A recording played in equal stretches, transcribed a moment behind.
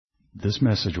This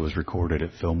message was recorded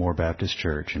at Fillmore Baptist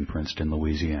Church in Princeton,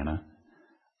 Louisiana.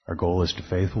 Our goal is to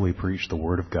faithfully preach the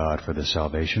Word of God for the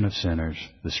salvation of sinners,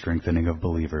 the strengthening of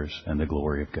believers, and the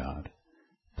glory of God.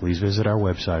 Please visit our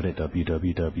website at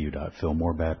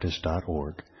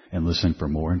www.fillmorebaptist.org and listen for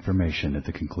more information at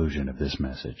the conclusion of this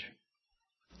message.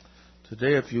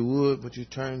 Today, if you would you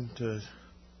turn to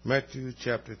Matthew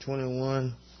chapter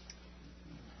 21.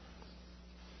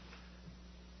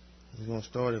 We're going to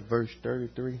start at verse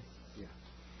 33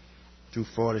 through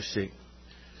 46.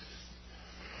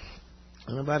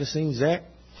 Anybody seen Zach?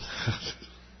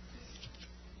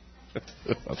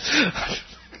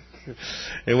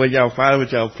 And when y'all find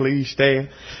it, y'all please stand.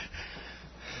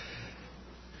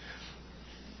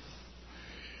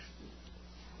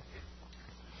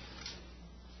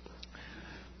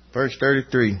 Verse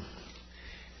 33.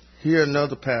 Hear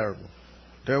another parable.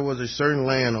 There was a certain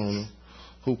landowner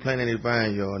who planted a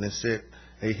vineyard and set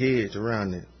a hedge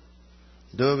around it,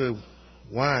 dug a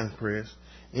wine press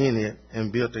in it,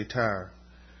 and built a tower.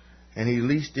 And he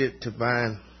leased it to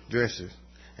vine dressers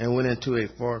and went into a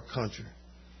far country.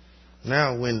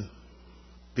 Now when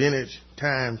vintage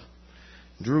time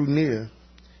drew near,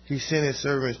 he sent his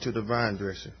servants to the vine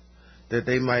dresser, that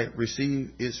they might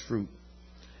receive its fruit.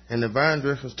 And the vine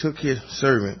dressers took his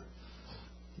servant,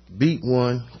 beat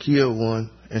one, killed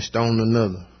one, and stoned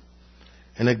another.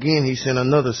 And again he sent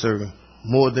another servant,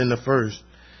 more than the first,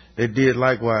 that did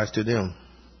likewise to them.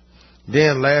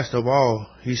 Then last of all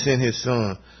he sent his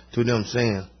son to them,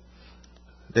 saying,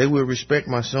 They will respect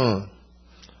my son.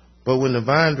 But when the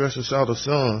vine dressers saw the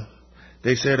son,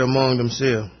 they said among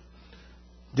themselves,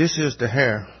 This is the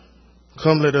heir.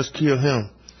 Come, let us kill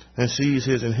him and seize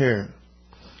his inheritance.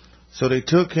 So they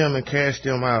took him and cast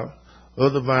him out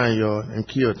of the vineyard and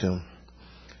killed him.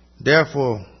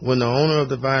 Therefore, when the owner of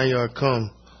the vineyard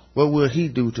come, what will he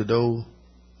do to those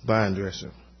vine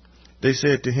dressers? They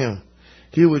said to him,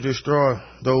 He will destroy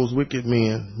those wicked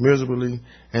men miserably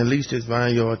and lease his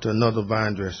vineyard to another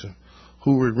vine dresser,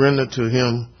 who would render to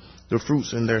him the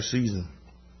fruits in their season.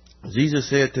 Jesus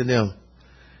said to them,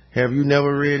 Have you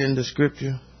never read in the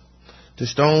scripture? The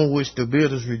stone which the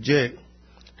builders reject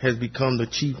has become the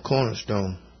chief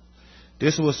cornerstone.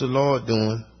 This was the Lord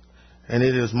doing, and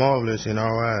it is marvelous in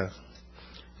our eyes.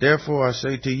 Therefore I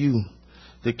say to you,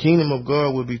 the kingdom of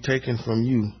God will be taken from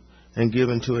you and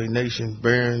given to a nation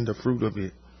bearing the fruit of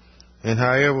it. And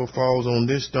however falls on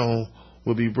this stone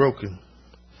will be broken.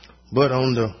 But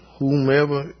on the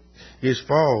whomever is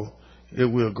fall, it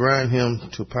will grind him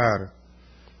to powder.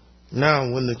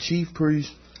 Now when the chief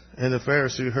priests and the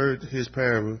Pharisees heard his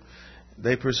parable,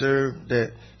 they perceived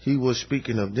that he was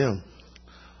speaking of them.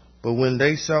 But when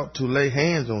they sought to lay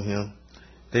hands on him,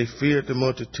 they feared the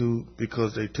multitude,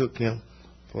 because they took him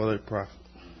for a prophet.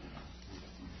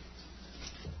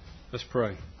 Let's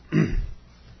pray.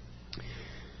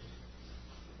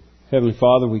 Heavenly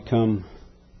Father, we come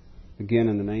again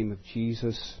in the name of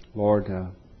Jesus. Lord,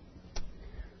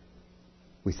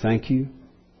 we thank you.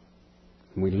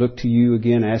 And we look to you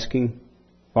again, asking,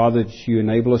 Father, that you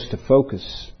enable us to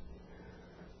focus.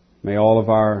 May all of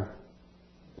our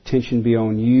attention be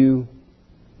on you.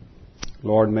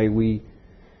 Lord, may we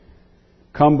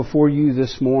come before you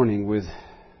this morning with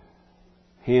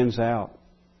hands out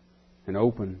and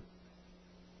open,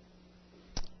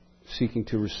 seeking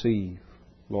to receive,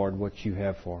 Lord, what you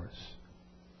have for us.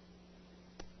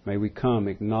 May we come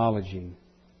acknowledging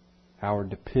our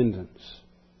dependence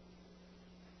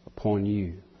upon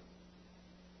you.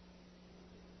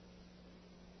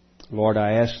 Lord,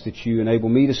 I ask that you enable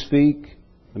me to speak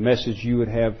the message you would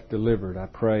have delivered. I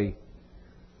pray,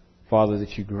 Father,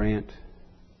 that you grant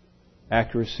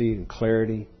accuracy and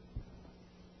clarity.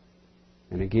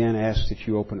 And again, ask that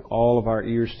you open all of our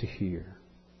ears to hear.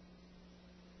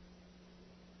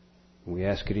 And we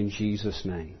ask it in Jesus'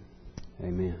 name.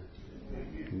 Amen.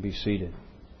 You can be seated.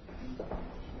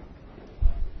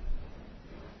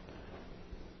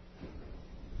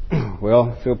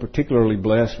 Well, I feel particularly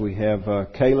blessed. We have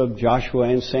Caleb, Joshua,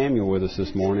 and Samuel with us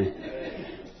this morning.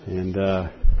 And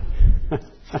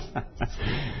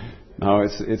no,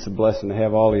 it's a blessing to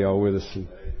have all of y'all with us.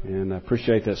 And I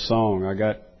appreciate that song. I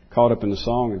got caught up in the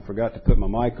song and forgot to put my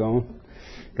mic on.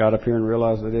 Got up here and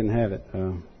realized I didn't have it.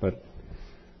 But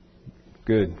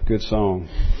good song.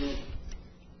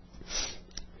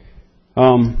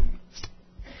 I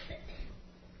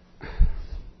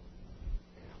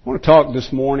want to talk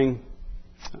this morning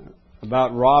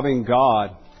about robbing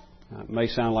God. It may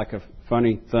sound like a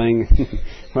funny thing,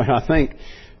 but I think,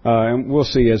 and we'll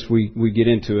see as we get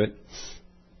into it,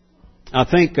 I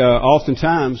think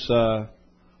oftentimes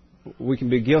we can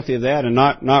be guilty of that and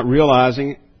not realize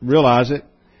it.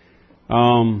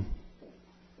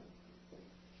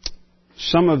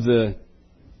 some of the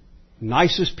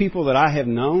nicest people that I have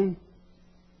known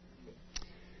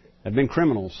have been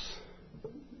criminals.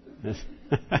 And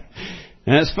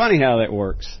it's funny how that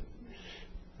works.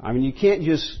 I mean, you can't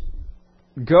just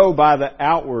go by the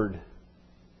outward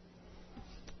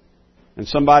and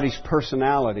somebody's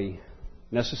personality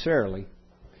necessarily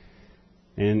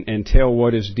and tell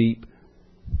what is deep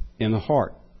in the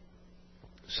heart.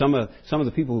 Some of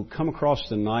the people who come across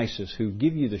the nicest, who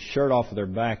give you the shirt off of their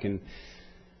back in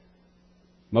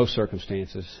most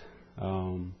circumstances,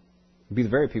 be the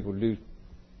very people who do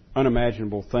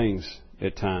unimaginable things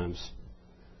at times.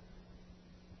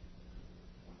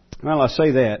 Well, I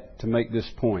say that to make this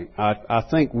point. I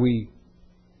think we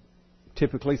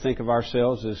typically think of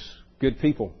ourselves as good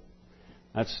people.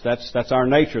 That's our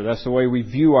nature. That's the way we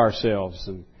view ourselves.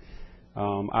 And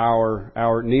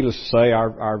our needless to say,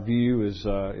 our view is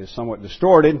somewhat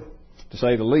distorted, to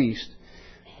say the least.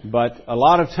 But a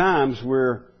lot of times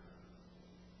we're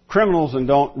criminals and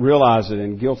don't realize it,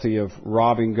 and guilty of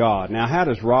robbing God. Now, how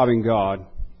does robbing God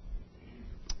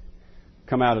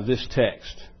come out of this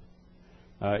text?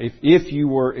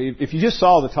 If you just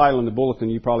saw the title in the bulletin,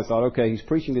 you probably thought, okay, he's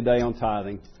preaching today on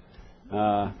tithing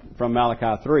from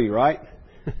Malachi 3, right?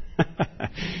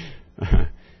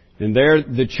 And there,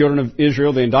 the children of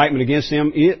Israel, the indictment against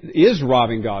them is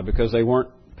robbing God because they weren't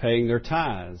paying their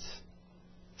tithes.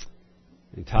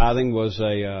 And tithing was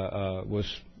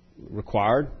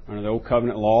required under the Old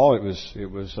Covenant law. It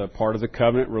was a part of the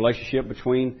covenant relationship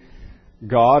between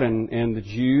God and the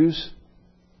Jews.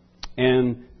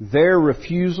 And their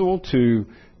refusal to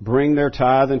bring their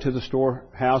tithe into the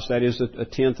storehouse, that is a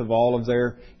tenth of all of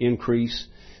their increase,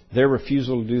 their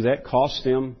refusal to do that cost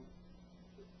them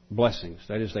blessings.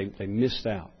 That is, they missed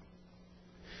out.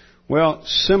 Well,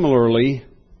 similarly,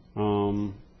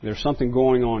 there's something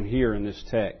going on here in this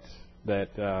text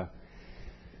that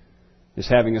is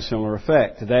having a similar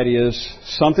effect. That is,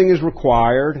 something is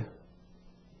required.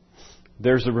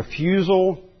 There's a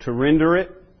refusal to render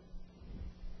it.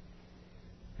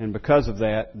 And because of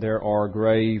that, there are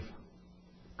grave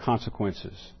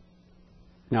consequences.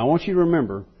 Now, I want you to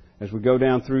remember, as we go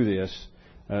down through this,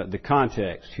 the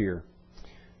context here.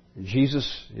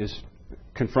 Jesus is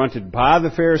confronted by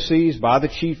the Pharisees, by the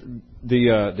chief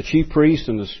priests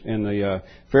and the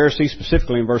Pharisees,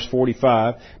 specifically in verse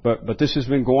 45. But this has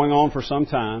been going on for some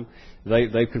time.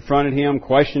 They've confronted him,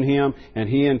 questioned him, and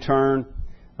he in turn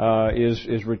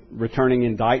is returning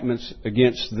indictments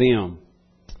against them.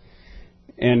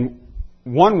 And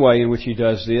one way in which he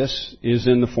does this is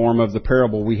in the form of the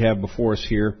parable we have before us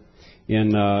here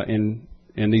in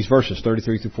these verses,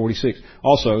 33 through 46.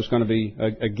 Also, it's going to be,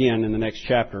 again, in the next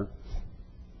chapter,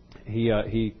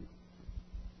 he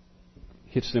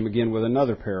hits them again with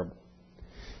another parable.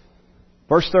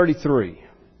 Verse 33,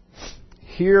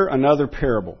 hear another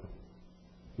parable.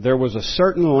 There was a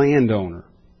certain landowner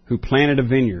who planted a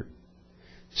vineyard,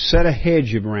 set a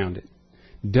hedge around it,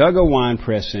 dug a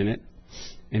winepress in it,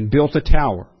 and built a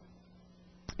tower.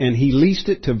 And he leased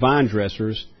it to vine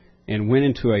dressers and went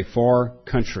into a far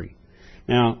country.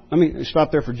 Now, let me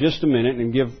stop there for just a minute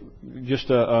and give just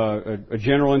a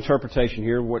general interpretation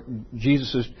here. What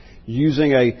Jesus is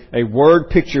using a word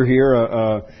picture here,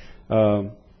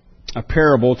 a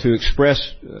parable to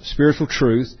express spiritual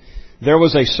truth. There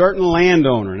was a certain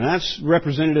landowner, and that's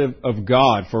representative of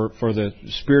God for the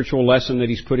spiritual lesson that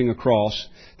he's putting across.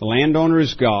 The landowner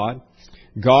is God.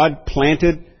 God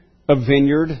planted a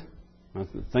vineyard. I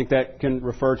think that can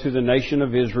refer to the nation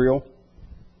of Israel.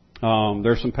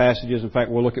 There's some passages. In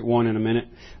fact, we'll look at one in a minute,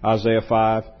 Isaiah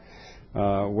 5,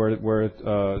 where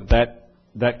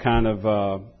that kind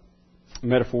of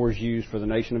metaphor is used for the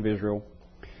nation of Israel.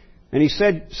 And he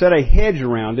set a hedge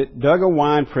around it, dug a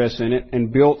winepress in it,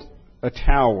 and built a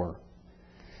tower.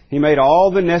 He made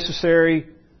all the necessary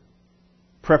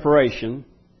preparation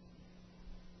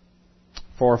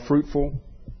for a fruitful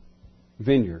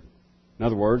vineyard. In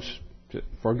other words,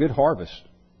 for a good harvest.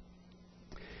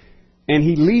 And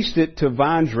he leased it to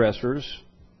vine dressers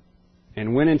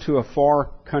and went into a far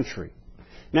country.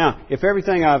 Now, if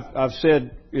everything I've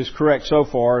said is correct so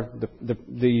far,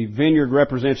 the vineyard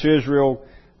represents Israel,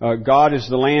 God is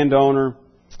the landowner,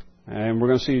 and we're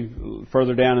going to see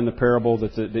further down in the parable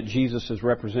that Jesus is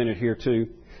represented here too.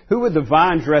 Who would the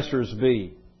vine dressers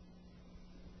be?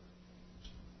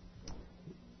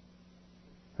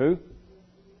 Who?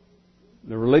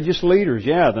 The religious leaders,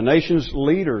 the nation's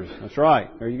leaders. That's right.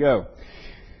 There you go.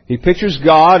 He pictures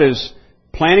God as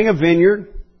planting a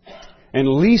vineyard and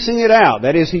leasing it out.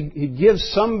 That is, He gives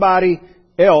somebody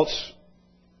else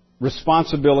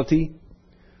responsibility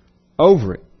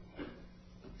over it.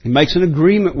 He makes an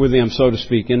agreement with them, so to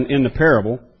speak, in the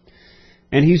parable.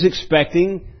 And He's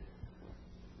expecting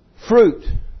fruit.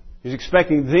 He's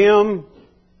expecting them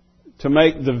to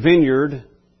make the vineyard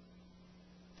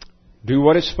do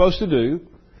what it's supposed to do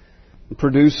and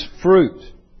produce fruit.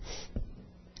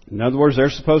 In other words, they're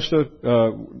supposed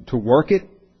to work it,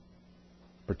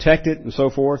 protect it, and so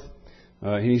forth.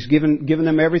 And He's given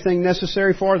them everything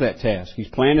necessary for that task. He's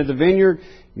planted the vineyard,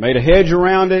 made a hedge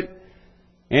around it,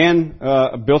 and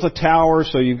built a tower.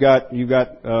 So you've got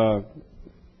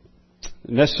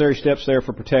necessary steps there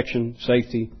for protection,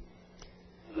 safety.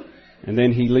 And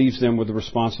then He leaves them with the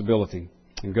responsibility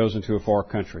and goes into a far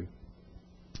country.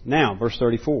 Now, verse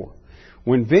 34.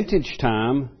 When vintage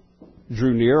time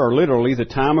drew near, or literally the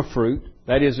time of fruit,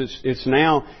 that is, it's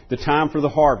now the time for the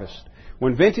harvest.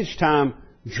 When vintage time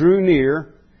drew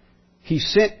near, He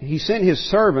sent His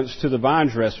servants to the vine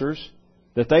dressers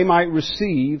that they might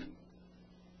receive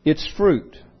its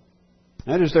fruit.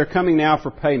 That is, they're coming now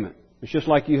for payment. It's just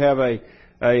like you have a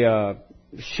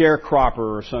sharecropper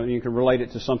or something. You can relate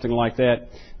it to something like that,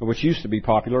 which used to be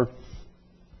popular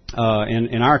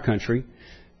in our country.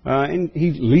 And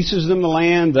He leases them the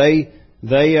land.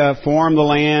 They farm the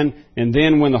land, and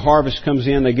then when the harvest comes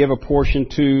in, they give a portion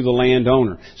to the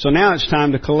landowner. So now it's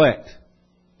time to collect.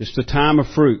 It's the time of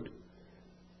fruit.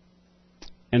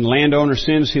 And the landowner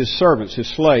sends his servants,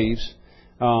 his slaves,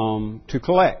 to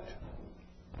collect.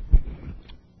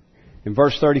 In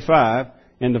verse 35,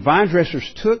 and the vine dressers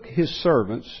took his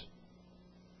servants,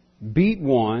 beat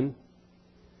one,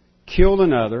 killed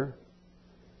another,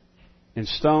 and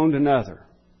stoned another.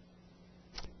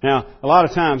 Now, a lot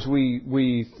of times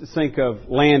we think of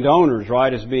landowners,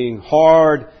 right, as being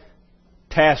hard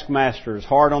taskmasters,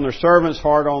 hard on their servants,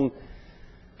 hard on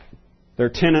their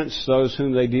tenants, those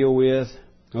whom they deal with.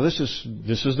 Well, this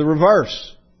is the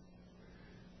reverse.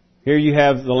 Here you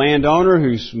have the landowner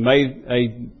who's made a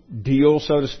deal,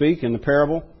 so to speak, in the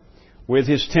parable with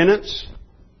his tenants,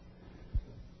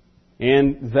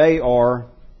 and they are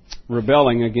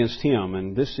rebelling against him.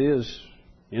 And this is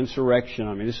insurrection.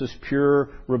 I mean, this is pure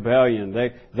rebellion.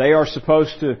 They are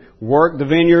supposed to work the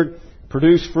vineyard,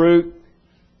 produce fruit,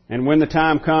 and when the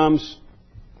time comes,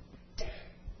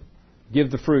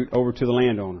 give the fruit over to the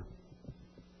landowner.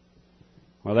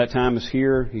 Well, that time is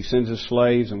here. He sends his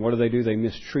slaves, and what do? They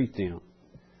mistreat them.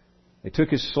 They took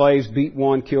his slaves, beat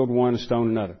one, killed one, and stoned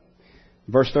another.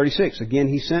 Verse 36, again,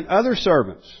 He sent other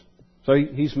servants. So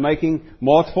He's making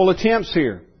multiple attempts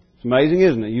here. It's amazing,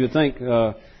 isn't it? You would think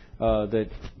that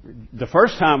the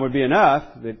first time would be enough,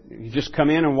 that you just come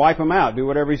in and wipe them out, do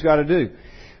whatever He's got to do.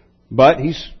 But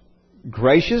He's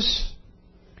gracious,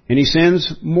 and He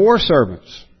sends more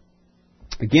servants.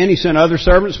 Again, He sent other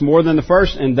servants more than the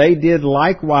first, and they did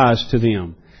likewise to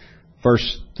them.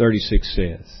 Verse 36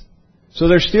 says. So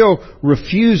they're still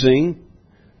refusing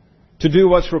to do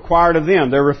what's required of them.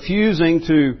 They're refusing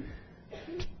to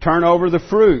turn over the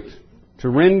fruit, to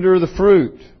render the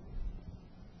fruit.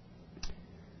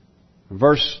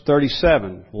 Verse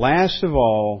 37, last of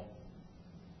all,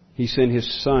 He sent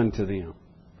His Son to them.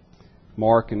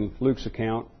 Mark and Luke's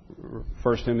account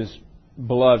refers to Him as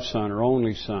beloved Son or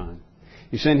only Son.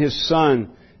 He sent His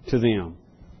Son to them,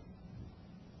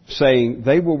 saying,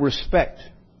 they will respect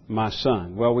my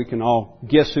Son. Well, we can all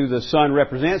guess who the Son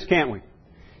represents, can't we?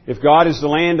 If God is the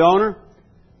landowner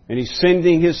and He's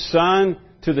sending His Son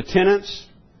to the tenants,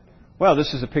 well,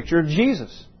 this is a picture of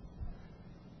Jesus.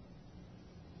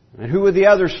 And who would the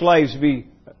other slaves be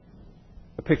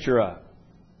a picture of?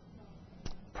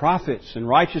 Prophets and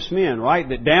righteous men, right?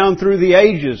 That down through the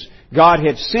ages God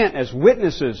had sent as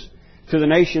witnesses to the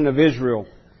nation of Israel,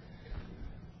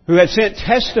 who had sent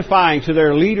testifying to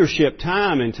their leadership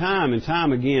time and time and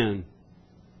time again,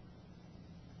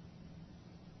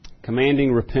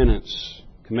 commanding repentance,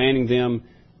 commanding them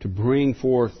to bring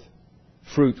forth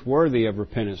fruit worthy of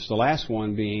repentance. The last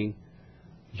one being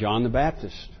John the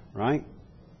Baptist, right?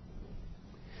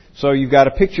 So you've got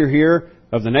a picture here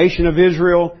of the nation of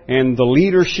Israel and the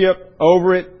leadership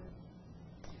over it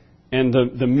and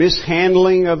the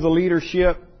mishandling of the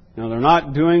leadership. Now, they're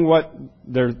not doing what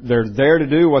they're there to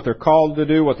do, what they're called to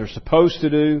do, what they're supposed to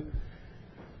do.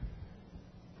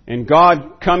 And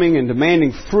God coming and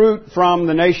demanding fruit from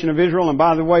the nation of Israel. And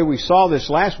by the way, we saw this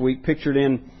last week pictured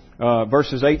in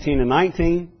verses 18 and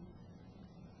 19.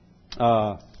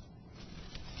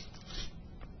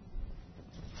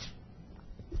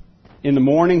 In the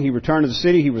morning, he returned to the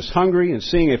city. He was hungry, and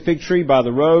seeing a fig tree by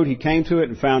the road, he came to it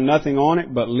and found nothing on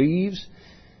it but leaves,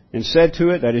 and said to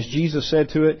it, that is, Jesus said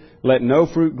to it, let no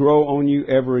fruit grow on you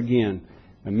ever again.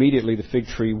 Immediately the fig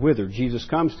tree withered. Jesus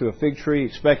comes to a fig tree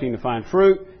expecting to find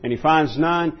fruit, and He finds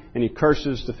none, and He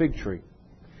curses the fig tree.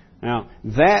 Now,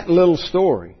 that little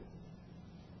story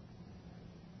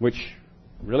which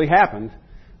really happened,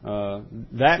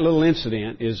 that little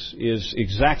incident is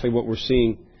exactly what we're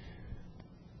seeing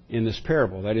in this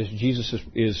parable. That is, Jesus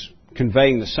is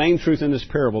conveying the same truth in this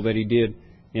parable that He did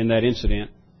in that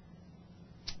incident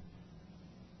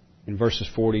in verses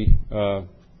 40,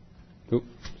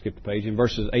 skip the page, in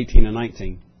verses 18 and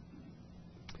 19.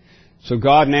 So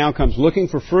God now comes looking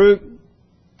for fruit.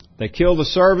 They kill the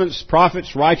servants,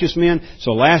 prophets, righteous men.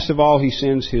 So last of all, He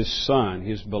sends His Son,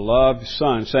 His beloved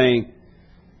Son, saying,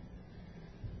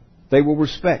 they will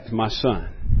respect my Son.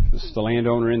 This is the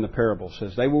landowner in the parable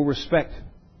says, they will respect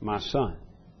my Son.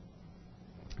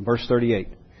 Verse 38.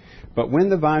 But when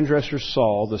the vine dressers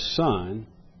saw the Son,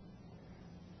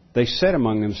 they said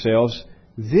among themselves,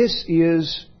 this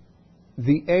is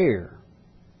the heir.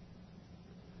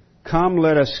 Come,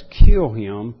 let us kill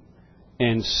him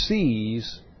and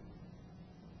seize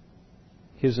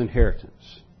his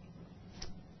inheritance.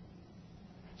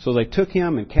 So they took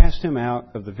him and cast him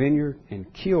out of the vineyard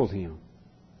and killed him.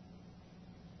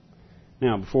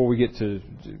 Now, before we get to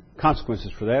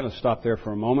consequences for that, let's stop there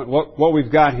for a moment. What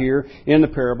we've got here in the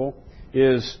parable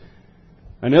is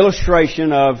an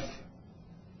illustration of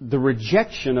the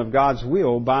rejection of God's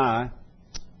will by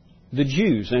the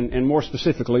Jews, and more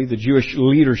specifically, the Jewish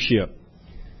leadership.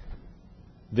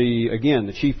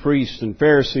 The chief priests and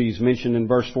Pharisees mentioned in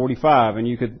verse 45, and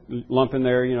you could lump in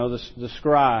there, the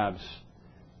scribes,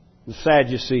 the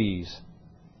Sadducees,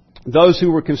 those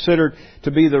who were considered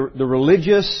to be the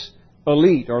religious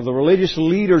elite or the religious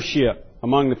leadership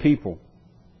among the people,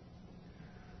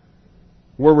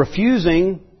 were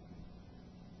refusing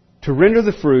to render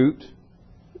the fruit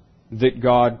that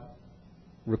God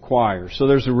requires. So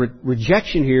there's a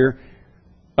rejection here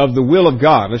of the will of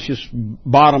God. Let's just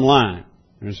bottom line.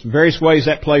 There's various ways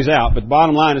that plays out, but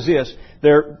bottom line is this.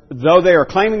 Though they are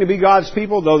claiming to be God's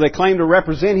people, though they claim to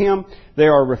represent Him, they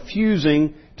are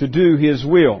refusing to do His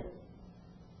will.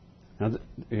 Now,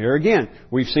 here again,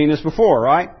 we've seen this before,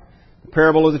 right? The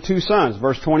parable of the two sons,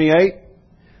 verse 28.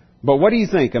 But what do you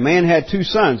think? A man had two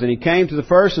sons, and he came to the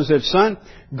first and said, Son,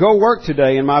 go work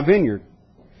today in my vineyard.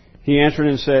 He answered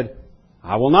and said,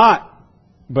 I will not.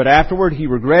 But afterward he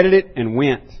regretted it and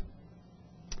went.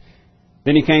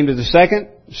 Then he came to the second,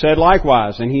 said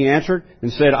likewise, and he answered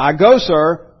and said, I go,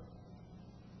 sir.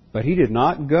 But he did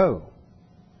not go.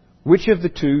 Which of the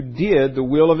two did the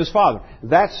will of his father?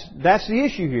 That's the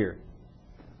issue here.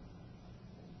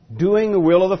 Doing the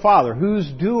will of the Father.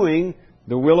 Who's doing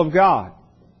the will of God?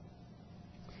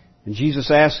 And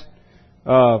Jesus asked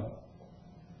the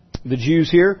Jews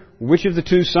here, which of the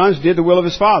two sons did the will of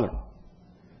his father?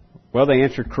 Well, they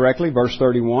answered correctly. Verse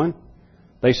 31.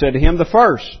 They said to him, the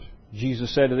first.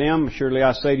 Jesus said to them, surely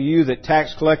I say to you that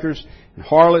tax collectors and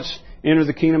harlots enter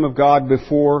the kingdom of God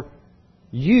before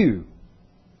you.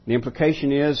 The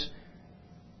implication is,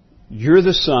 you're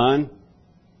the son,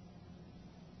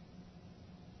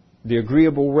 the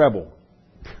agreeable rebel.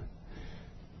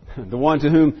 The one to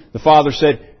whom the Father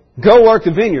said, go work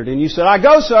the vineyard. And you said, I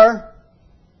go, sir.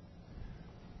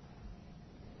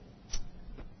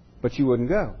 But you wouldn't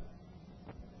go.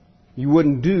 You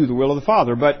wouldn't do the will of the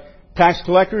Father. But tax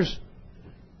collectors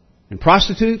and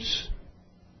prostitutes,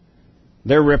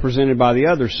 they're represented by the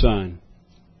other son,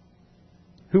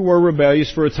 who were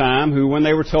rebellious for a time, who when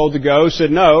they were told to go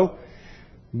said no,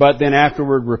 but then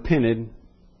afterward repented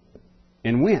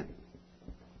and went.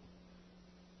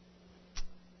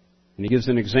 And he gives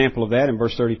an example of that in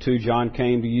verse 32. John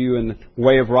came to you in the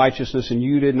way of righteousness, and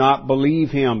you did not believe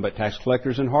him, but tax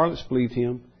collectors and harlots believed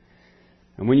him.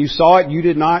 And when you saw it, you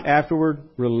did not afterward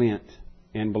relent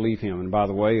and believe him. And by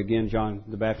the way, again, John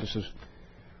the Baptist is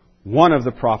one of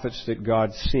the prophets that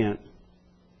God sent,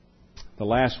 the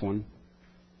last one,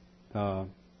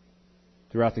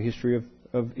 throughout the history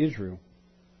of Israel.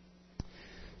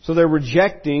 So they're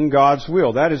rejecting God's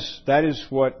will. That is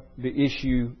what the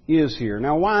issue is here.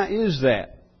 Now, why is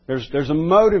that? There's a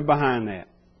motive behind that.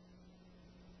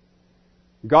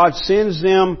 God sends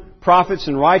them prophets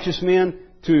and righteous men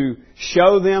to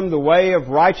show them the way of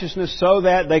righteousness so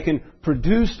that they can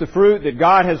produce the fruit that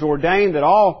God has ordained that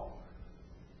all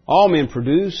men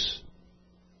produce,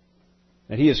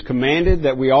 that He has commanded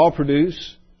that we all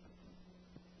produce.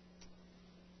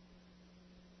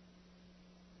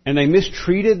 And they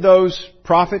mistreated those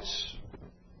prophets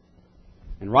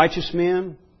and righteous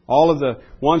men, all of the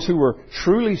ones who were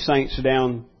truly saints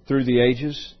down through the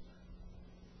ages,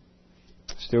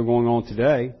 still going on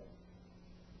today,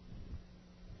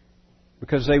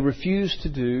 because they refused to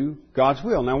do God's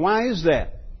will. Now, why is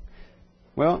that?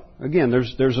 Well, again,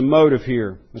 there's a motive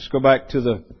here. Let's go back to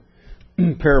the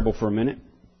parable for a minute.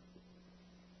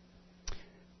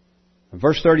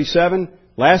 Verse 37,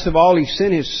 last of all, He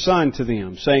sent His Son to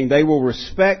them, saying, they will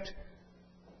respect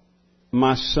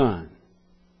my Son.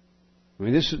 I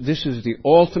mean, this is the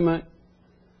ultimate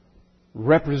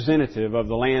representative of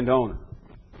the landowner.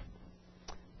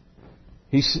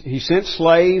 He sent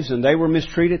slaves and they were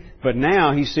mistreated, but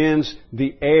now He sends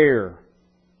the heir,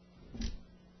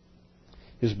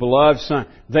 His beloved Son.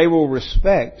 They will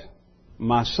respect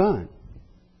my Son.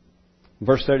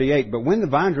 Verse 38, but when the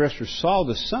vine dressers saw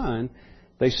the Son,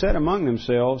 they said among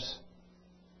themselves,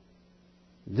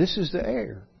 this is the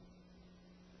heir.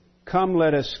 Come,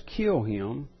 let us kill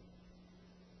him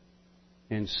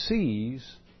and seize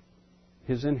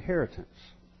his inheritance.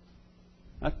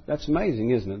 That's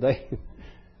amazing, isn't it? They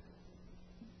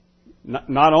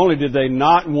not only did they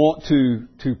not want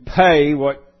to pay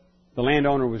what the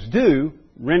landowner was due,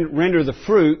 render the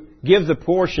fruit, give the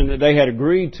portion that they had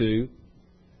agreed to,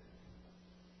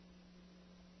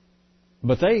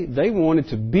 but they wanted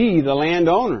to be the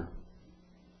landowner.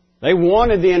 They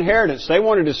wanted the inheritance. They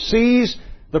wanted to seize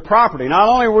the property. Not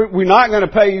only are we not going to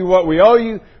pay you what we owe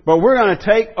you, but we're going to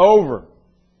take over.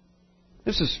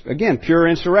 This is, again, pure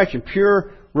insurrection,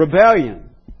 pure rebellion.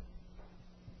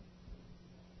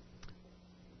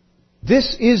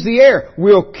 This is the heir.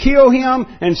 We'll kill him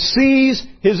and seize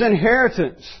his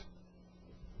inheritance.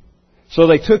 So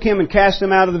they took him and cast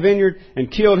him out of the vineyard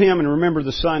and killed him. And remember,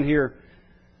 the Son here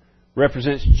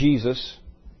represents Jesus.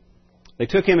 They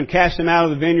took him and cast him out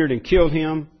of the vineyard and killed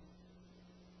him.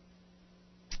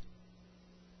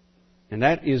 And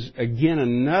that is, again,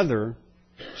 another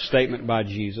statement by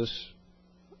Jesus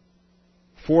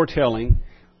foretelling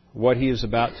what He is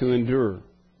about to endure.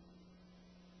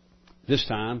 This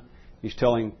time, He's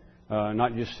telling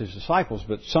not just His disciples,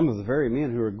 but some of the very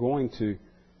men who are going to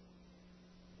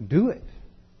do it.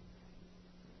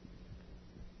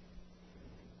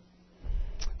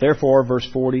 Therefore, verse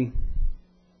 40,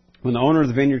 when the owner of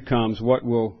the vineyard comes, what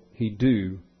will he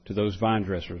do to those vine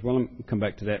dressers? Well, let me come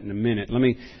back to that in a minute. Let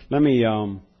me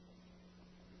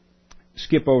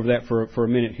skip over that for a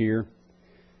minute here.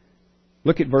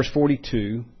 Look at verse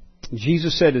 42.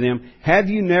 Jesus said to them, have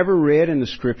you never read in the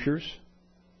Scriptures,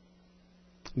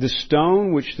 the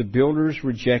stone which the builders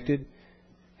rejected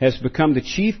has become the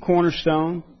chief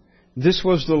cornerstone? This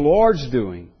was the Lord's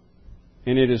doing,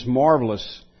 and it is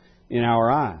marvelous in our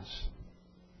eyes.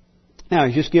 Now,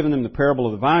 He's just given them the parable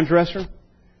of the vine dresser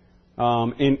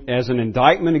as an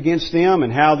indictment against them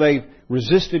and how they've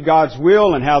resisted God's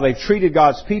will and how they've treated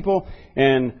God's people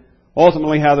and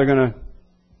ultimately how they're going to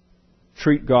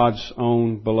treat God's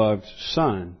own beloved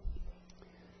Son.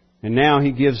 And now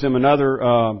He gives them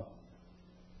another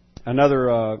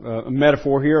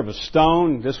metaphor here of a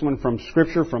stone. This one from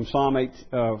Scripture, from Psalm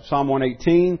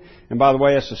 118. And by the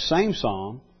way, that's the same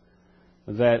psalm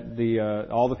that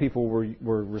all the people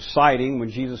were reciting when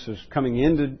Jesus was coming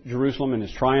into Jerusalem in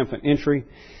His triumphant entry.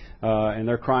 And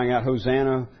they're crying out,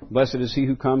 Hosanna, blessed is he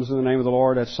who comes in the name of the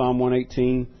Lord. That's Psalm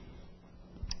 118.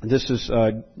 This is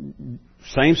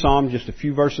same psalm, just a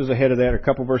few verses ahead of that, or a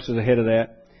couple verses ahead of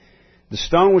that. The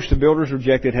stone which the builders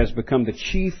rejected has become the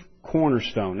chief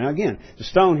cornerstone. Now again, the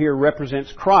stone here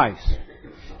represents Christ.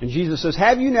 And Jesus says,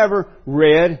 have you never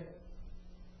read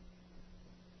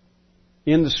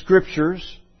in the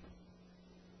Scriptures,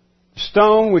 the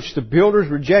stone which the builders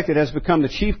rejected has become the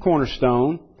chief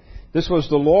cornerstone? This was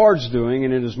the Lord's doing,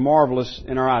 and it is marvelous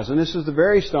in our eyes. And this is the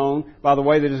very stone, by the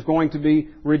way, that is going to be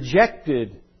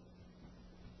rejected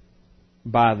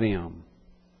by them.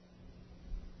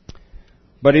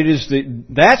 But it is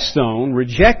that stone,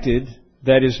 rejected,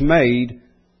 that is made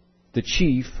the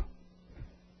chief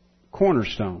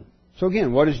cornerstone. So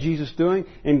again, what is Jesus doing?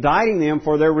 Indicting them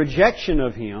for their rejection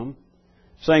of Him,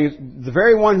 saying the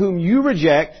very one whom you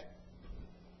reject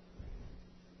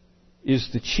is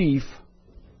the chief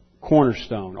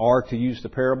cornerstone, or to use the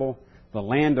parable, the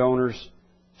landowner's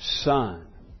son.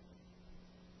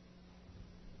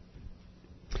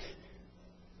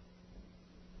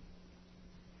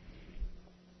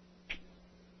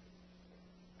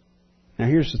 Now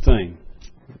here's the thing.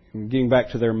 Getting back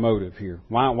to their motive here.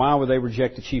 Why would they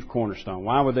reject the chief cornerstone?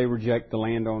 Why would they reject the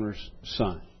landowner's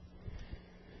son?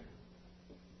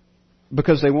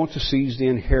 Because they want to seize the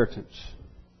inheritance.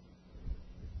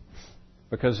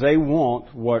 Because they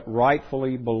want what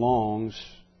rightfully belongs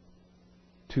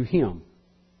to him.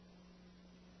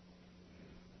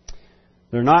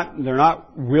 They're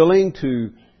not willing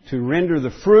to render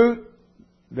the fruit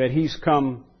that he's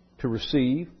come to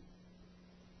receive.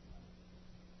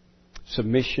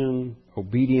 Submission,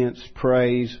 obedience,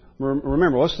 praise.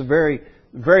 Remember, what's the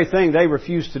very thing they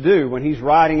refuse to do when he's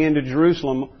riding into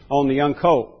Jerusalem on the young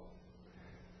colt?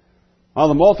 All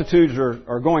the multitudes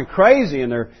are going crazy,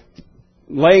 and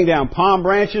laying down palm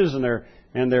branches and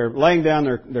they're laying down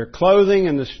their clothing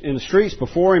in the streets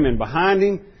before Him and behind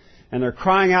Him. And they're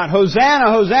crying out,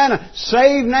 Hosanna, Hosanna,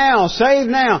 save now, save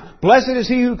now. Blessed is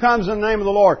He who comes in the name of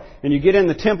the Lord. And you get in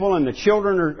the temple and the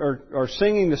children are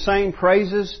singing the same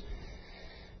praises.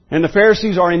 And the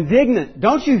Pharisees are indignant.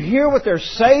 Don't you hear what they're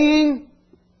saying?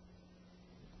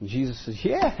 And Jesus says,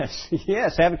 yes,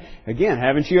 yes.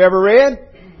 Haven't you ever read?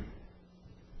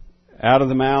 Out of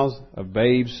the mouths of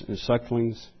babes and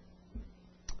sucklings,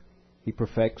 He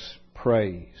perfects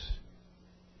praise.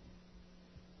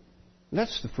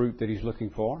 That's the fruit that He's looking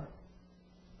for.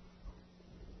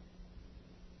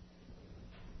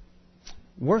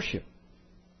 Worship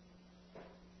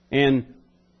and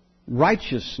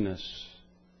righteousness.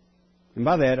 And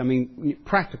by that, I mean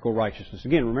practical righteousness.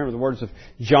 Again, remember the words of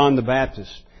John the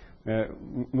Baptist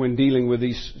when dealing with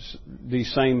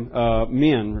these same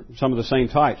men, some of the same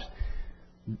types.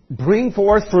 Bring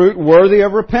forth fruit worthy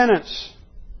of repentance.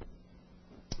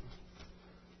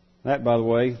 That, by the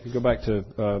way, go back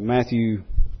to Matthew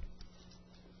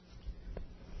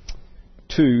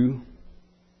 2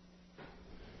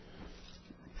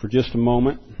 for just a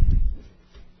moment.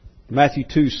 Matthew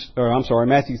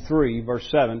 3, verse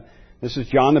 7. This is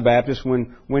John the Baptist.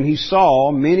 When he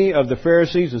saw many of the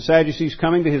Pharisees and Sadducees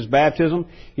coming to his baptism,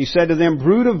 he said to them,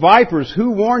 Brood of vipers,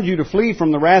 who warned you to flee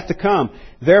from the wrath to come?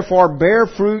 Therefore bear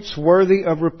fruits worthy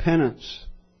of repentance.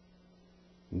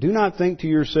 Do not think to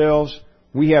yourselves,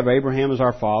 we have Abraham as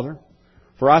our father.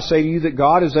 For I say to you that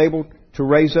God is able to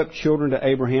raise up children to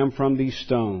Abraham from these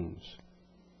stones.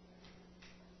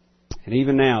 And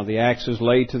even now the axe is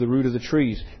laid to the root of the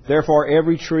trees. Therefore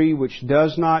every tree which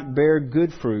does not bear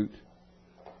good fruit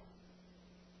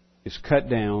is cut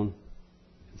down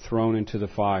and thrown into the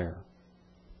fire.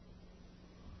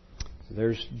 So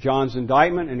there's John's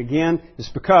indictment, and again, it's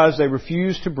because they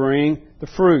refuse to bring the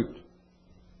fruit.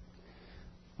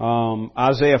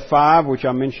 Isaiah 5, which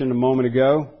I mentioned a moment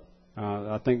ago,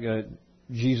 I think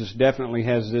Jesus definitely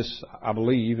has this, I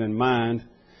believe, in mind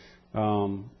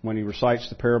when He recites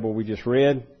the parable we just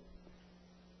read.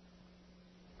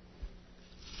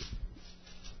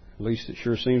 At least it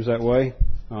sure seems that way.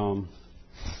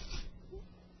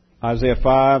 Isaiah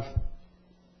 5.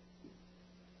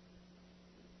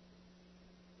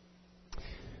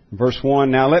 Verse 1,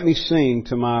 Now let me sing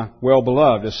to my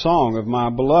well-beloved a song of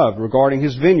my beloved regarding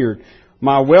his vineyard.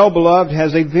 My well-beloved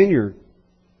has a vineyard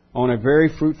on a very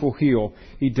fruitful hill.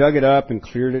 He dug it up and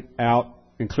cleared out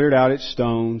its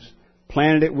stones,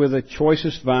 planted it with the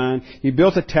choicest vine. He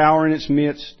built a tower in its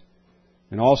midst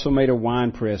and also made a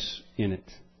winepress in it.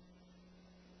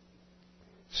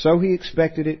 So he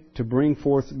expected it to bring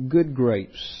forth good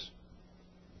grapes,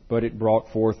 but it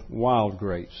brought forth wild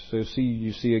grapes. So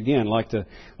you see again, like the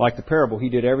parable, he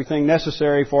did everything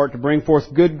necessary for it to bring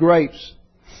forth good grapes,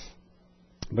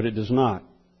 but it does not.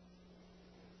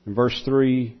 In verse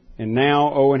 3, And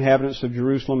now, O inhabitants of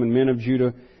Jerusalem and men of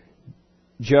Judah,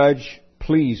 judge,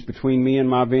 please, between me and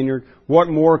my vineyard. What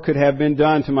more could have been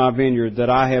done to my vineyard that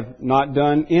I have not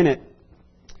done in it?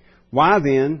 Why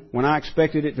then, when I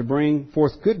expected it to bring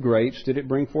forth good grapes, did it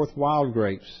bring forth wild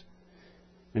grapes?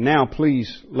 And now,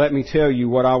 please, let me tell you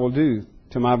what I will do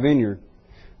to my vineyard.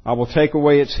 I will take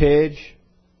away its hedge,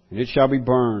 and it shall be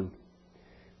burned,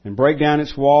 and break down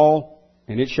its wall,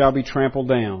 and it shall be trampled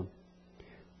down.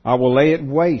 I will lay it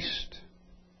waste.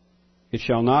 It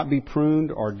shall not be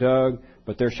pruned or dug,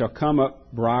 but there shall come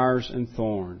up briars and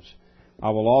thorns. I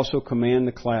will also command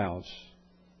the clouds,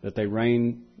 that they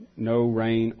rain no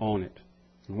rain on it.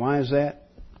 And why is that?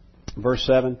 Verse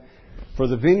 7, For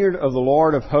the vineyard of the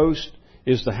Lord of hosts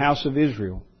is the house of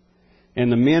Israel,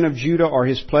 and the men of Judah are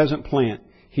His pleasant plant.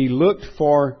 He looked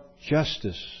for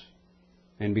justice,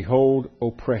 and behold,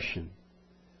 oppression,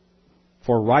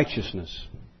 for righteousness,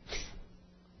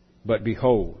 but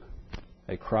behold,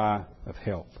 a cry of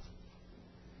help.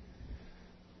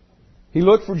 He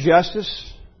looked for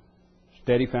justice,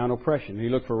 instead he found oppression. He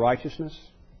looked for righteousness,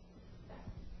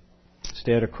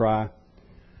 instead a cry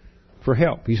for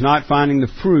help. He's not finding the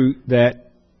fruit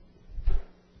that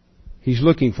he's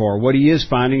looking for. What he is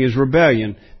finding is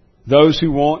rebellion. Those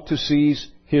who want to seize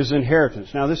his inheritance.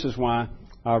 Now this is why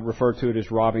I refer to it as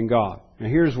robbing God. Now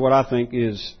here's what I think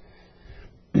is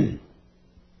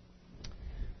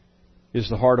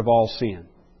the heart of all sin.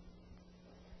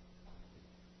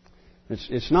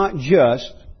 It's not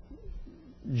just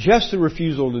the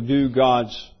refusal to do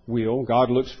God's will.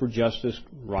 God looks for justice,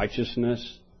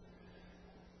 righteousness,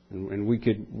 and we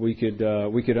could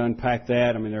unpack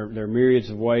that. I mean, there are myriads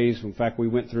of ways. In fact, we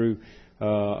went through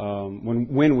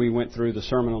when we went through the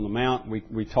Sermon on the Mount,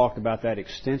 we talked about that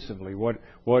extensively.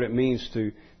 What it means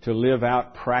to live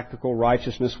out practical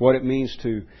righteousness, what it means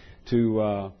to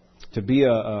be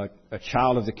a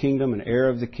child of the kingdom, an heir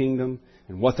of the kingdom,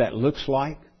 and what that looks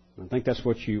like. I think that's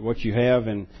what you have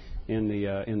in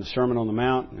the Sermon on the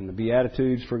Mount and the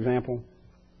Beatitudes, for example.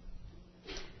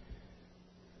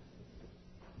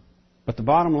 But the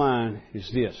bottom line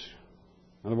is this.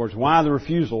 In other words, why the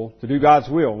refusal to do God's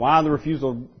will? Why the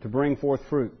refusal to bring forth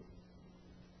fruit?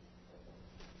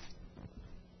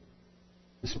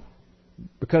 It's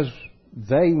because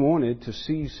they wanted to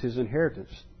seize His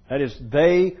inheritance. That is,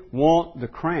 they want the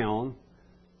crown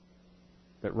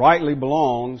that rightly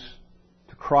belongs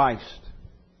to Christ.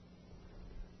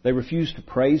 They refused to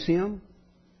praise Him,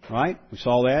 right? We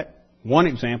saw that. One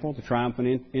example, the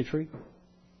triumphant entry.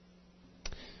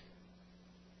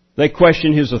 They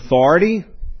question His authority.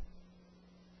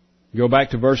 Go back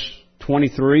to verse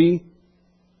 23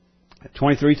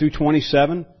 through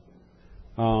 27.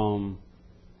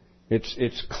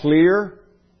 It's clear.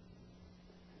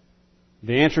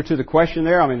 The answer to the question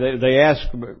there, I mean, they ask,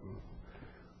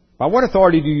 by what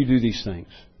authority do you do these things?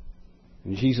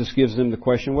 And Jesus gives them the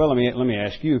question, well, let me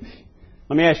ask you.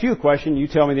 Let me ask you a question. You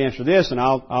tell me the answer to this, and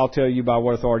I'll tell you by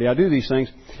what authority I do these things.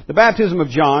 The baptism of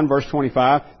John, verse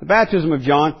 25. The baptism of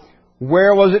John,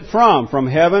 where was it from? From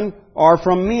heaven or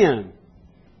from men?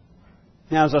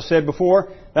 Now, as I said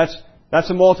before, that's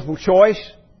a multiple choice,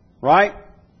 right?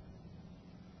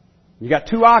 You got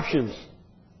two options.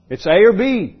 It's A or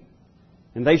B.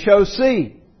 And they chose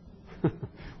C.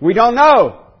 We don't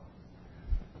know.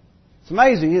 It's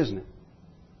amazing, isn't it?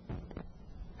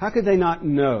 How could they not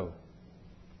know?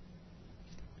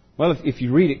 Well, if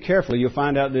you read it carefully, you'll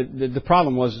find out that the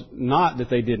problem was not that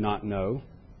they did not know.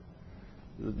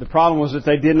 The problem was that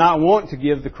they did not want to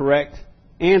give the correct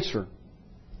answer.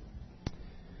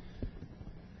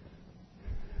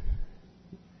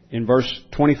 In verse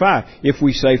 25, if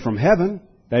we say from heaven,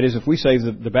 that is, if we say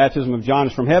the baptism of John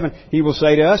is from heaven, He will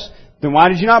say to us, then why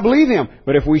did you not believe Him?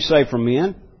 But if we say from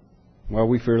men, well,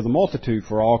 we fear the multitude,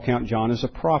 for all count John as a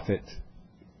prophet.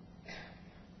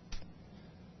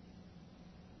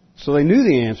 So they knew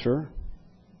the answer,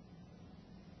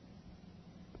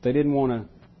 but they didn't want to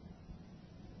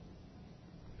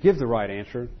give the right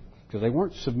answer because they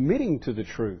weren't submitting to the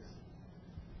truth.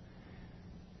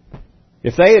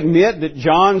 If they admit that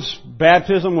John's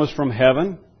baptism was from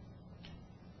heaven,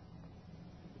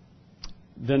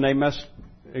 then they must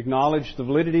acknowledge the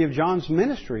validity of John's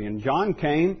ministry. And John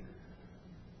came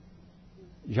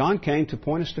to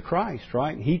point us to Christ,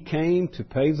 right? He came to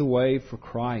pave the way for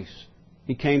Christ.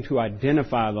 He came to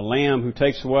identify the Lamb who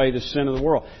takes away the sin of the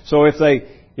world. So if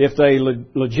they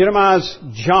legitimize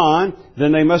John,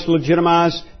 then they must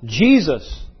legitimize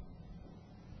Jesus.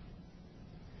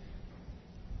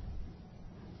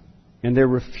 And they're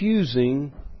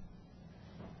refusing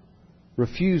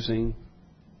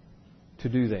to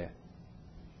do that.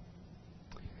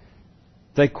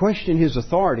 They question His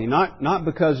authority, not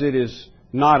because it is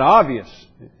not obvious.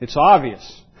 It's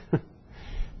obvious.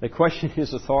 They question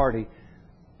His authority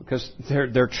because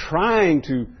they're trying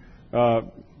to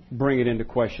bring it into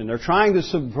question. They're trying to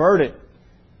subvert it.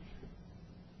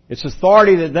 It's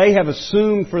authority that they have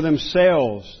assumed for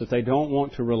themselves that they don't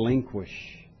want to relinquish.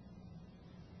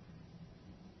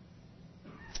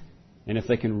 And if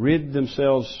they can rid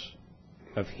themselves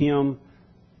of Him,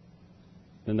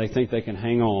 then they think they can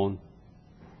hang on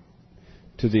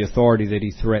to the authority that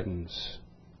He threatens.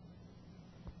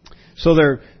 So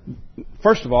they're,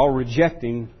 first of all,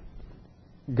 rejecting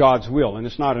God's will. And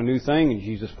it's not a new thing, and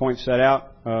Jesus points that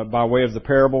out by way of the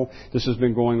parable. This has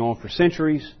been going on for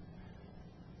centuries.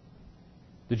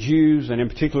 The Jews, and in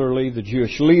particularly the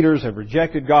Jewish leaders, have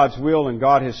rejected God's will, and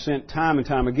God has sent time and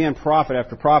time again prophet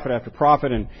after prophet after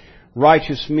prophet and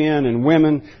righteous men and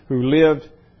women who lived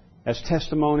as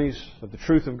testimonies of the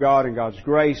truth of God and God's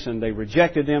grace, and they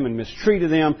rejected them and mistreated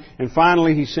them. And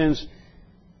finally He sends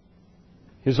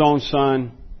His own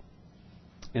Son,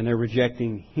 and they're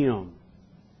rejecting Him.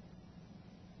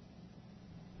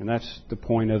 And that's the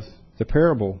point of the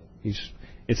parable.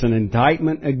 It's an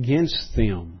indictment against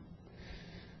them.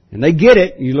 And they get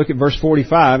it. You look at verse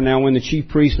 45. Now when the chief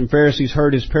priests and Pharisees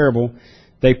heard His parable,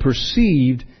 they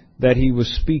perceived that He was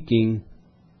speaking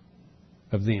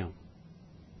of them.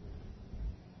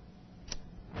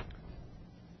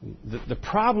 The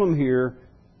problem here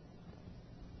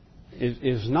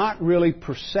is not really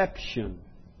perception.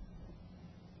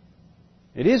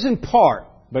 It is in part,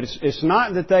 but it's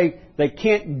not that they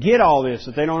can't get all this,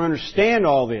 that they don't understand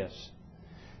all this.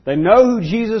 They know who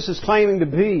Jesus is claiming to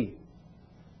be.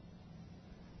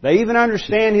 They even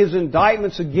understand His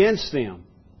indictments against them.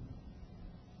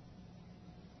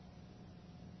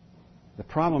 The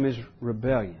problem is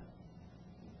rebellion.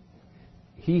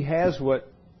 He has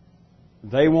what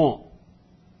they want.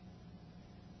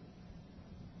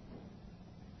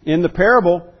 In the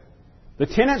parable, the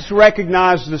tenants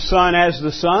recognized the son as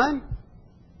the son.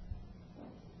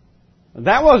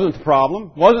 That wasn't the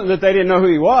problem. It wasn't that they didn't know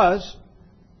who he was.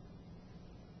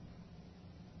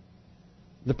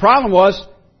 The problem was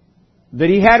that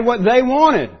he had what they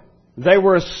wanted. They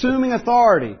were assuming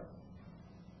authority,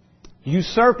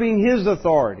 usurping his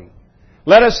authority.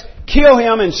 Let us kill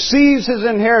him and seize his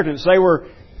inheritance. They were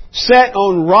set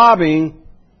on robbing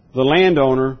the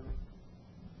landowner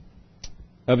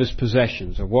of his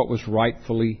possessions, of what was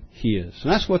rightfully his.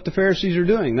 And that's what the Pharisees are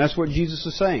doing. That's what Jesus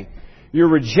is saying. You're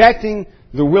rejecting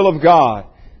the will of God.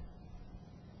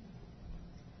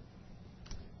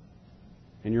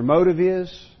 And your motive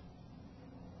is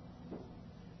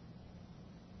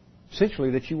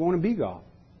essentially that you want to be God.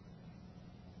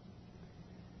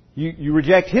 You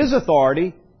reject His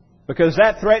authority because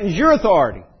that threatens your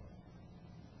authority.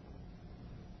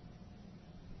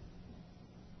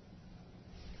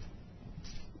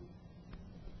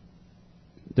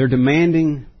 They're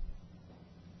demanding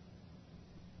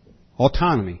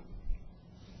autonomy.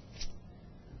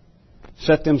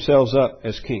 Set themselves up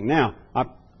as king. Now,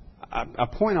 I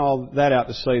point all that out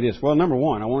to say this. Well, number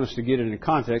one, I want us to get it in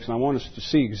context, and I want us to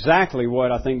see exactly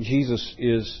what I think Jesus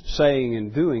is saying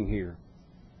and doing here.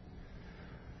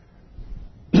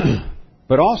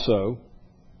 But also,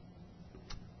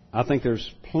 I think there's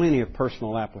plenty of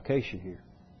personal application here.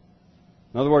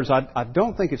 In other words, I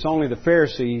don't think it's only the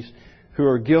Pharisees who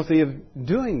are guilty of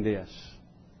doing this.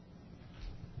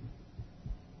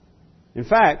 In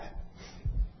fact,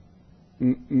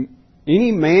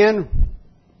 any man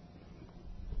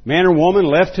or woman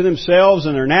left to themselves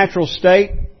in their natural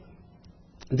state,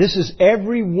 this is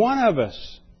every one of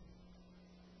us.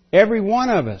 Every one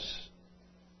of us.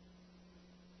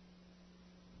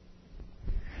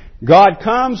 God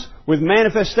comes with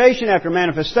manifestation after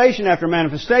manifestation after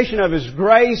manifestation of His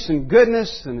grace and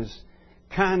goodness and His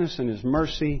kindness and His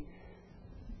mercy.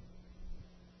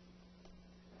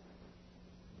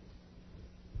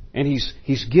 And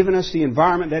He's given us the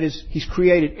environment, that is, He's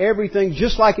created everything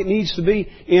just like it needs to be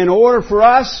in order for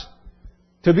us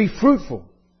to be fruitful.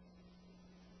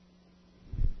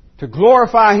 To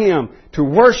glorify Him, to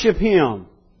worship Him,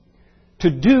 to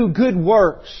do good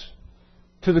works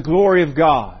to the glory of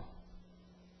God.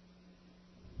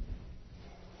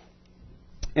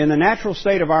 And the natural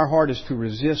state of our heart is to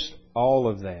resist all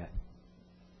of that.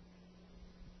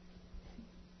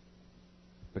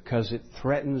 Because it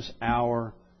threatens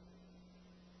our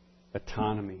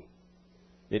autonomy.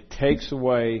 It takes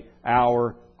away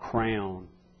our crown.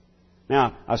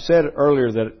 Now, I said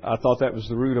earlier that I thought that was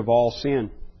the root of all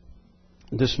sin.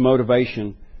 This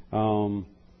motivation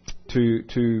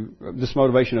this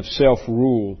motivation of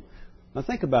self-rule. Now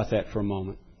think about that for a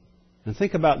moment. And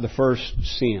think about the first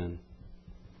sin.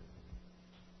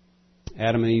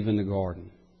 Adam and Eve in the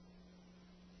garden.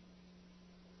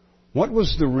 What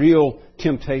was the real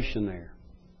temptation there?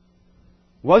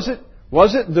 Was it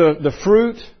the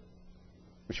fruit,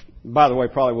 which, by the way,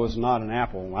 probably was not an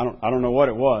apple. I don't know what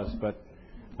it was, but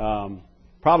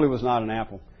probably was not an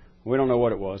apple. We don't know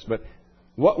what it was, but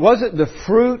was it the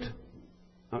fruit?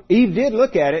 Eve did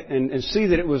look at it and see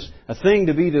that it was a thing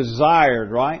to be desired,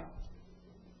 right?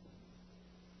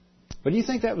 But do you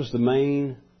think that was the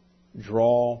main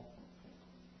draw?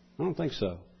 I don't think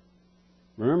so.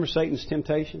 Remember Satan's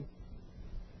temptation?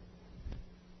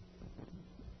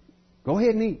 Go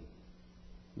ahead and eat.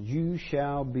 You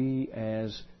shall be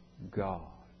as God.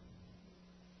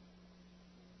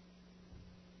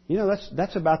 You know,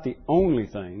 that's about the only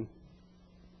thing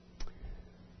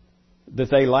that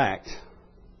they lacked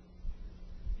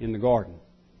in the garden.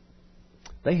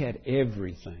 They had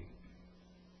everything.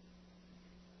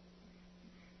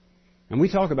 And we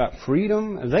talk about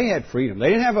freedom. They had freedom.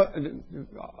 They didn't have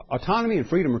autonomy and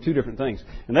freedom are two different things.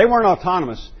 And they weren't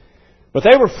autonomous, but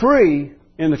they were free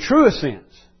in the truest sense.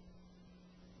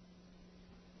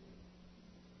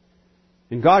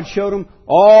 And God showed them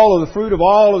all of the fruit of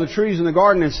all of the trees in the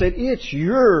garden and said, it's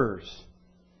yours.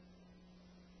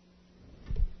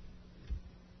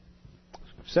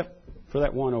 Except for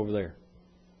that one over there.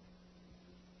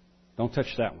 Don't touch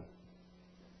that one.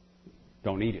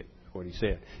 Don't eat it, is what He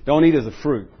said. Don't eat of the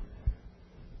fruit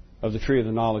of the tree of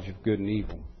the knowledge of good and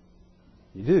evil.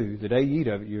 You do, the day you eat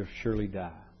of it, you'll surely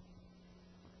die.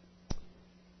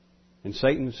 And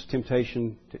Satan's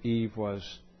temptation to Eve was,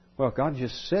 well, God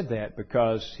just said that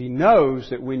because He knows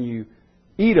that when you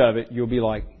eat of it, you'll be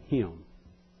like Him.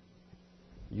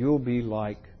 You'll be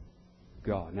like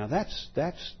God. Now that's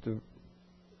the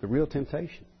real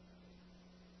temptation.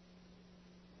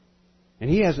 And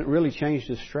He hasn't really changed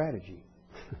His strategy.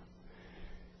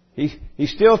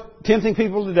 He's still tempting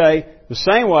people today the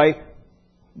same way,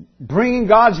 bringing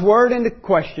God's Word into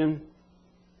question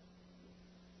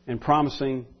and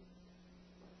promising,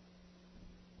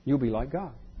 you'll be like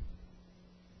God.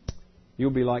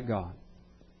 You'll be like God.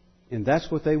 And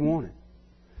that's what they wanted.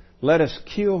 Let us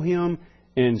kill Him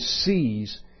and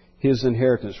seize His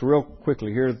inheritance. Real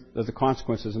quickly, here are the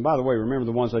consequences. And by the way, remember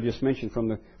the ones I just mentioned from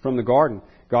the garden.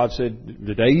 God said,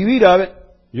 the day you eat of it,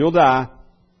 you'll die.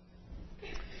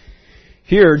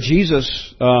 Here,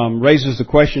 Jesus raises the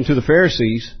question to the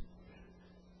Pharisees.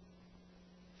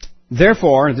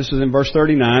 Therefore, this is in verse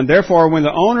 39, therefore, when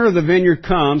the owner of the vineyard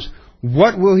comes,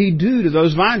 what will he do to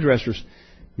those vine dressers?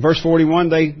 Verse 41,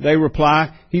 they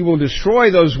reply, he will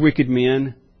destroy those wicked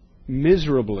men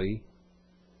miserably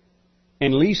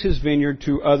and lease his vineyard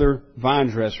to other vine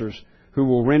dressers who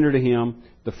will render to him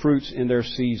the fruits in their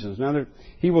seasons. Now,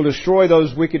 he will destroy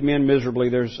those wicked men miserably.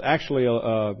 There's actually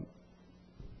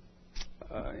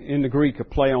in the Greek a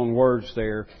play on words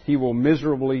there. He will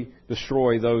miserably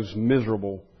destroy those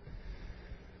miserable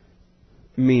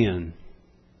men.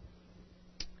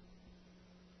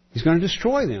 He's going to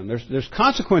destroy them. There's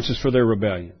consequences for their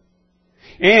rebellion.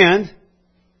 And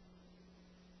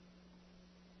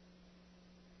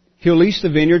He'll lease the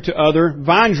vineyard to other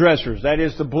vine dressers. That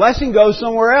is, the blessing goes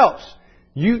somewhere else.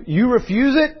 You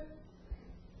refuse it,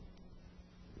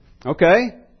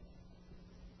 okay,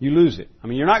 you lose it. I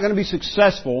mean, you're not going to be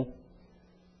successful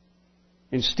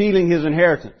in stealing His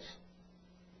inheritance.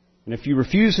 And if you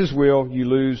refuse His will, you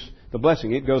lose the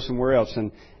blessing. It goes somewhere else.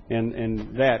 And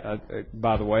that,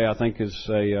 by the way, I think is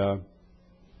a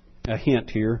hint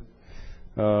here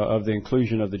of the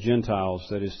inclusion of the Gentiles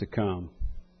that is to come.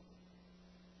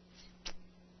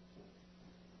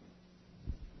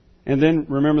 And then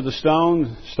remember the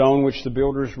stone which the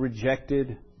builders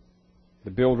rejected. The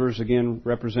builders, again,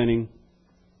 representing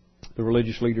the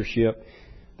religious leadership.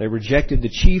 They rejected the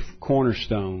chief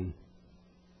cornerstone.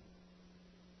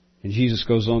 And Jesus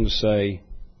goes on to say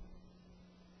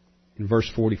in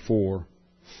verse 44,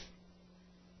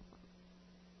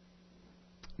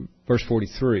 verse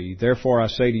 43, therefore I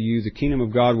say to you, the kingdom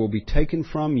of God will be taken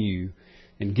from you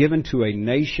and given to a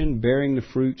nation bearing the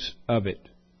fruits of it.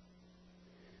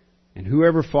 And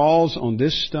whoever falls on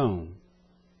this stone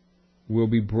will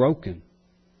be broken.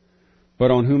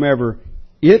 But on whomever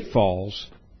it falls,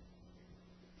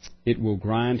 it will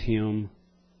grind him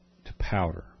to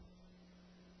powder.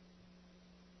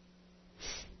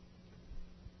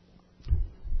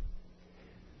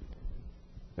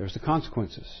 There's the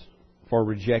consequences for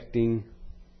rejecting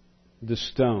the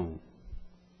stone.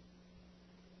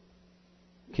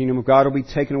 The kingdom of God will be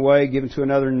taken away, given to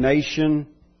another nation.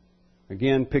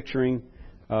 Again, picturing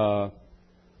a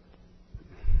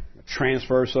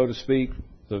transfer, so to speak,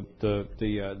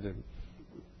 the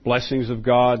blessings of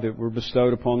God that were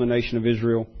bestowed upon the nation of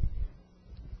Israel.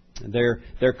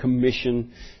 Their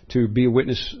commission to be a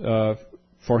witness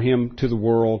for Him to the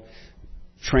world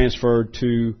transferred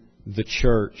to the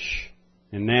church.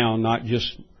 And now, not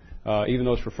just, even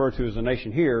though it's referred to as a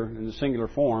nation here in the singular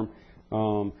form,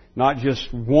 not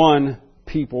just one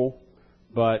people,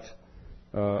 but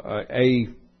a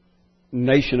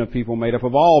nation of people made up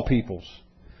of all peoples.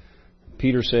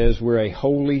 Peter says we're a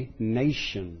holy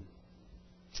nation.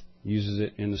 Uses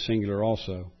it in the singular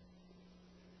also.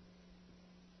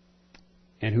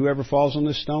 And whoever falls on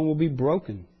this stone will be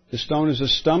broken. This stone is a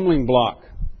stumbling block.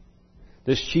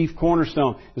 This chief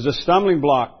cornerstone is a stumbling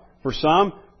block for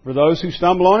some. For those who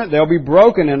stumble on it, they'll be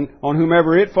broken. And on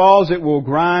whomever it falls, it will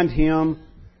grind him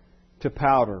to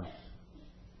powder.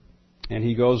 And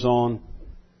he goes on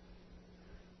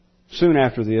soon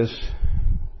after this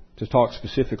to talk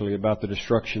specifically about the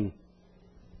destruction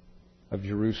of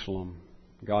Jerusalem,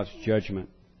 God's judgment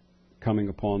coming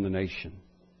upon the nation.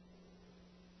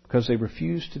 Because they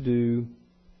refused to do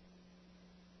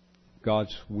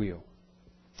God's will.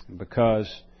 And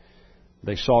because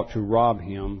they sought to rob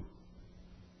Him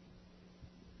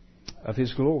of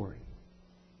His glory.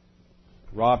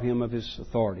 Rob Him of His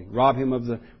authority. Rob Him of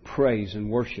the praise and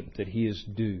worship that He is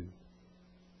due.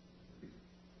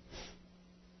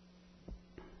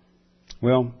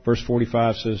 Well, verse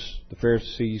 45 says the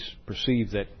Pharisees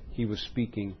perceived that He was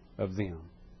speaking of them.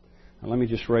 Now let me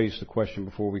just raise the question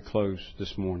before we close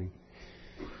this morning.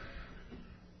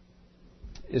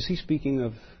 Is He speaking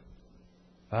of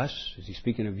us? Is He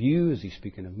speaking of you? Is He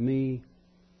speaking of me?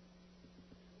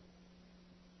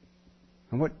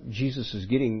 And what Jesus is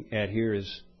getting at here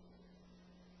is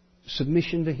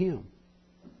submission to Him.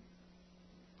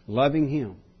 Loving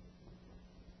Him.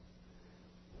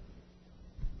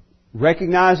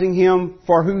 Recognizing Him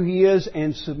for who He is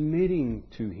and submitting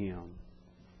to Him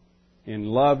in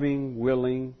loving,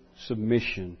 willing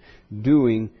submission,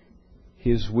 doing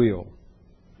His will.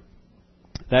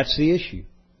 That's the issue.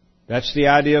 That's the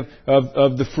idea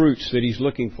of the fruits that He's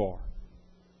looking for.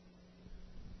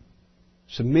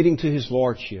 Submitting to His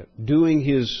Lordship, doing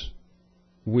His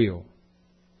will.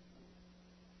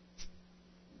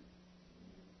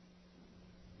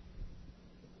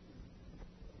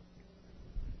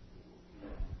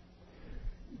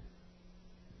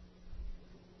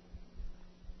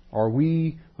 Are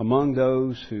we among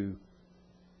those who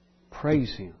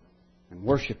praise Him and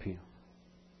worship Him?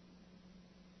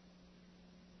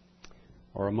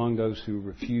 Or among those who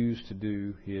refuse to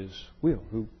do His will,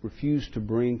 who refuse to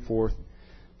bring forth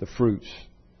the fruits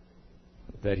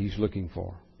that He's looking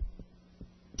for?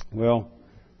 Well,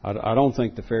 I don't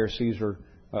think the Pharisees are,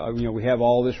 we have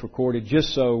all this recorded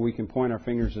just so we can point our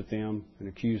fingers at them and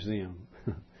accuse them.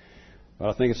 But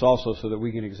I think it's also so that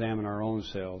we can examine our own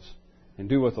selves and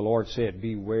do what the Lord said.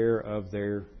 Beware of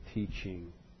their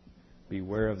teaching.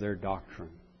 Beware of their doctrine.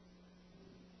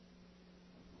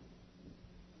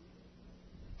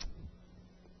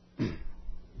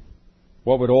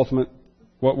 What would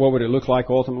it look like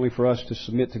ultimately for us to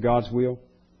submit to God's will?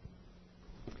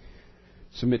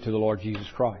 Submit to the Lord Jesus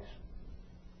Christ.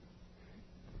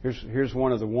 Here's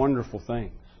one of the wonderful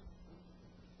things.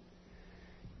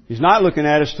 He's not looking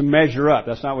at us to measure up.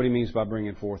 That's not what He means by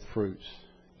bringing forth fruits.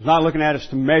 He's not looking at us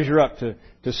to measure up to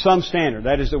some standard.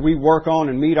 That is, that we work on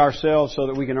and meet ourselves so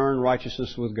that we can earn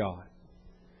righteousness with God.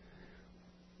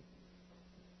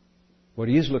 What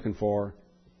He is looking for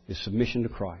is submission to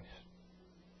Christ.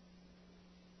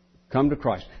 Come to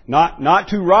Christ. Not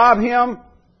to rob Him,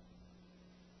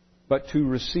 but to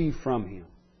receive from Him.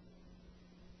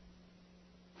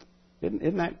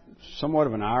 Isn't that somewhat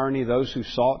of an irony? Those who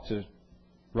sought to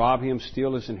rob Him,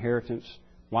 steal His inheritance,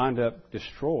 wind up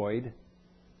destroyed,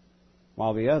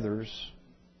 while the others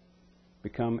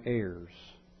become heirs.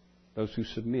 Those who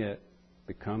submit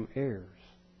become heirs.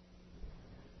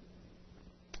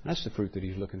 That's the fruit that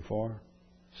He's looking for.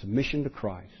 Submission to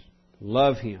Christ.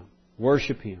 Love Him.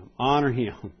 Worship Him. Honor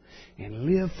Him. And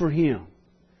live for Him.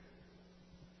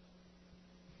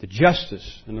 The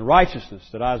justice and the righteousness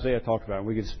that Isaiah talked about.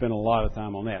 We could spend a lot of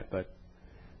time on that, but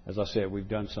as I said, we've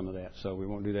done some of that, so we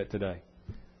won't do that today.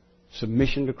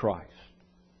 Submission to Christ.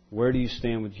 Where do you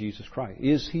stand with Jesus Christ?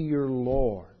 Is He your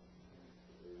Lord?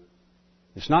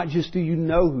 It's not just do you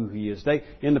know who He is.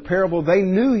 In the parable, they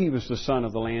knew He was the son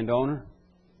of the landowner.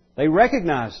 They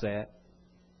recognized that.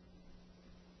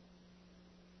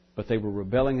 But they were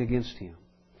rebelling against Him.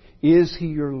 Is He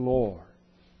your Lord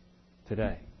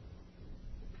today?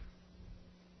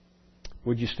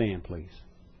 Would you stand, please?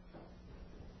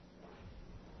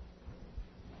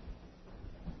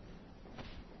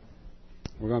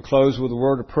 We're going to close with a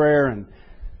word of prayer, and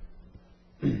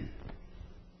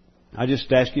I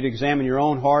just ask you to examine your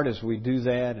own heart as we do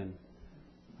that, and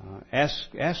ask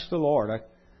the Lord,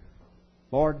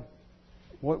 Lord,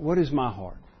 what is my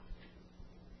heart?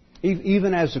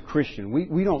 Even as a Christian,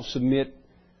 we don't submit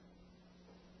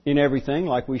in everything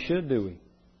like we should, do we?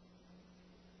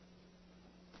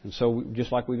 And so,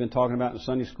 just like we've been talking about in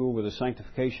Sunday school with the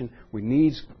sanctification, we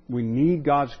need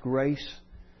God's grace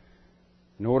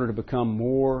in order to become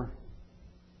more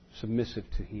submissive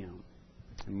to Him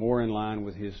and more in line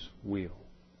with His will.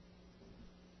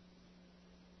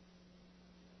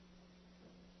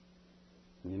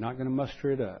 And you're not going to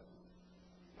muster it up.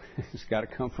 It's got to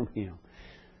come from Him.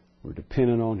 We're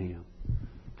dependent on Him.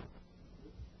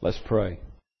 Let's pray.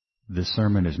 This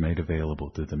sermon is made available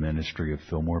through the ministry of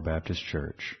Fillmore Baptist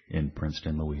Church in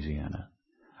Princeton, Louisiana.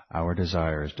 Our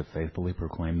desire is to faithfully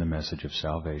proclaim the message of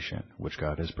salvation which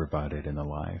God has provided in the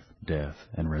life, death,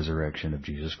 and resurrection of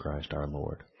Jesus Christ our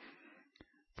Lord.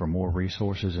 For more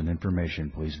resources and information,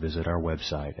 please visit our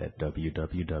website at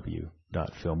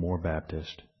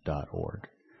www.fillmorebaptist.org.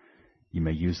 You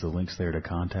may use the links there to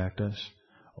contact us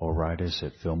or write us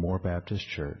at Fillmore Baptist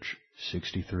Church,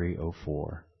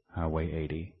 6304 Highway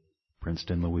 80,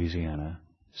 Princeton, Louisiana,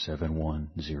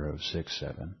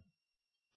 71067.